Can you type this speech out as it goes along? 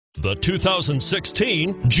The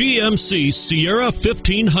 2016 GMC Sierra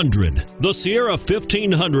 1500. The Sierra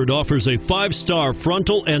 1500 offers a 5-star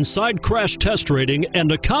frontal and side crash test rating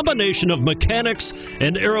and a combination of mechanics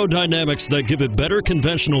and aerodynamics that give it better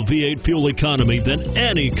conventional V8 fuel economy than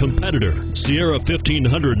any competitor. Sierra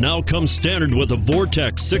 1500 now comes standard with a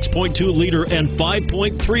Vortex 6.2-liter and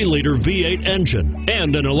 5.3-liter V8 engine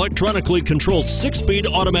and an electronically controlled 6-speed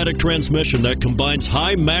automatic transmission that combines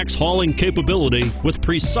high max hauling capability with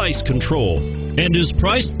precise control and is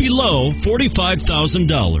priced below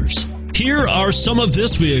 $45,000. Here are some of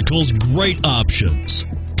this vehicle's great options: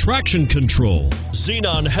 traction control,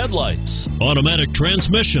 xenon headlights, automatic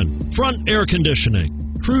transmission, front air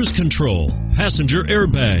conditioning, cruise control, passenger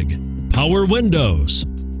airbag, power windows,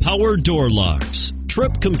 power door locks,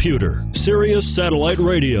 trip computer, Sirius satellite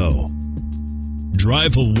radio.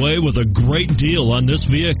 Drive away with a great deal on this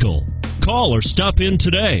vehicle. Call or stop in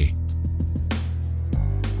today.